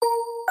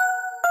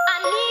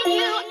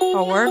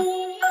Oh, word?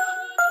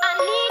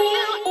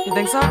 You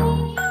think so? I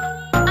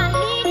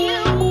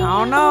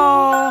don't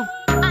know.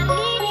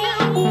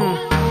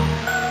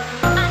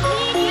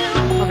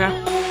 Okay.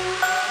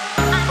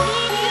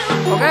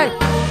 Okay.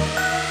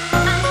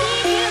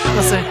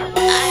 Let's see.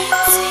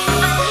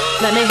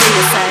 Let me hear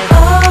you say,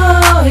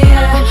 oh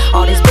yeah.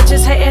 All these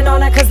bitches hating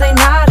on her cause they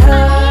not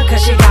her.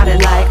 Cause she got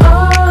it like,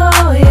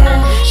 oh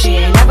yeah. She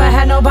ain't never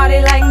had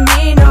nobody like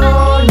me, no.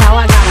 Now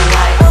I got it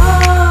like,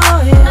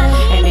 oh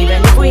yeah. And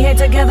even if we ain't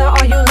together,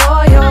 are you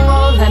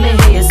loyal? Let me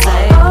hear you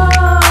say,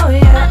 oh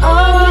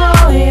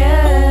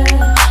yeah.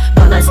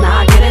 But let's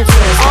not get into it.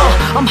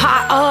 I'm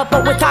high up,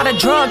 but without a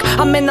drug.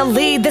 I'm in the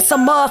lead, this a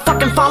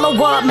motherfucking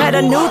follow-up. Met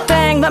a new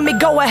thing, let me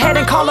go ahead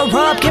and call her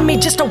up. Give me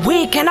just a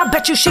week, and I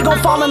bet you she gon'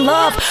 fall in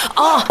love.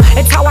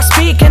 It's how I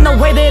speak and the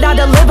way that I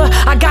deliver.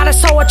 I got her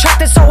so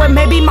attracted, so it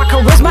may be my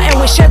charisma. And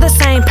we share the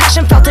same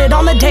passion, felt it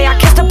on the day I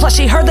kissed her. Plus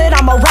she heard that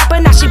I'm a rapper,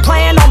 now she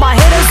playing all my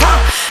hitters,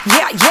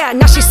 Yeah,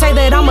 now she say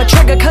that I'm a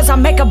trigger cause I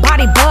make her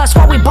body bust.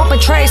 While we bumpin'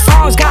 Trey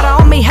songs, got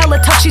her on me hella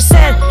tough, she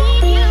said.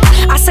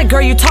 I said,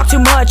 girl, you talk too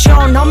much, you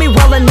don't know me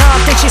well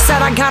enough. Then she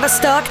said, I got her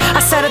stuck, I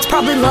said it's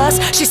probably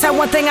lust. She said,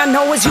 one thing I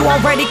know is you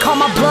already call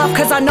my bluff.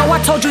 Cause I know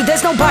I told you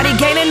there's nobody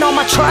gaining on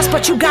my trust.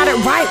 But you got it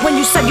right when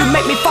you said you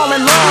make me fall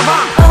in love,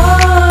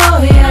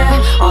 Oh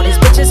yeah, all these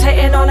bitches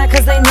hating on her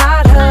cause they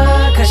not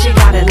her. Cause she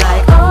got it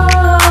like,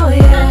 oh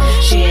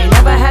yeah. She ain't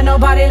never had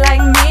nobody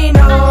like me,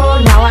 no.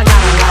 Now I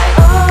got her like,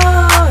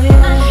 oh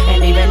yeah.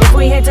 And even if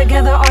we ain't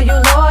together, are you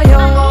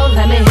loyal?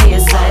 Let me hear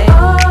you say,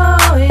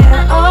 oh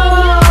yeah,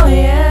 oh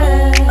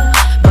yeah.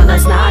 But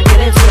let's not get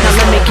into it. Now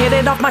let me get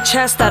it off my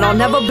chest that I'll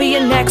never be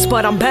your next.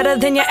 But I'm better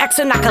than your ex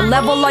and I can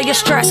level all your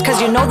stress.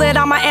 Cause you know that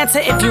I'm an answer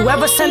if you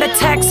ever send a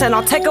text. And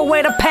I'll take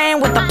away the pain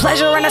with the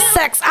pleasure and the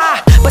sex.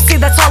 But see,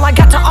 that's all I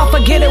got to offer,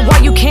 get it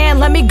while you can.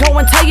 Let me go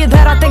and tell you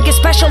that I think you're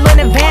special in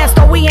advance.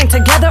 Though we ain't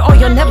together or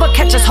you'll never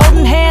catch us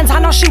holding hands. I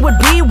know she would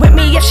be with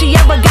me if she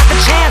ever got the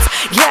chance.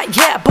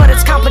 Yeah, but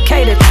it's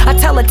complicated. I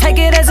tell her take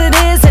it as it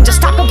is and just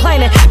stop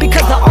complaining.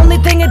 Because the only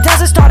thing it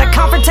does is start a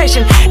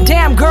confrontation.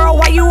 Damn girl,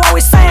 why you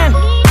always saying?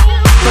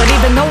 But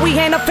even though we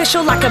ain't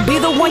official, I could be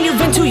the one you've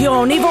been to. You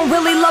don't even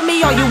really love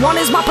me, all you want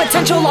is my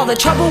potential. All the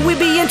trouble we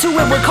be into,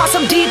 it would cause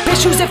some deep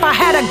issues. If I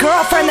had a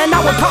girlfriend, then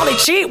I would probably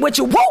cheat with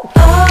you, woo!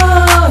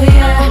 Oh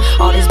yeah,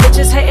 all these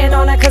bitches hating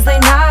on her cause they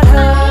not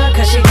her.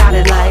 Cause she got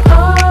it like,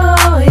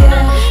 oh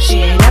yeah. She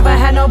ain't never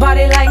had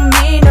nobody like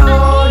me, no.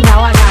 Now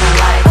I got her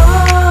like,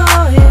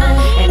 oh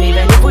yeah. And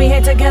even if we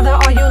ain't together,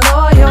 are you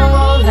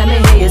loyal? Let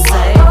me hear you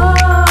say,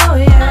 oh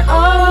yeah,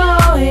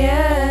 oh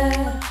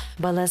yeah.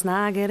 But let's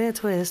not get it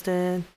twisted.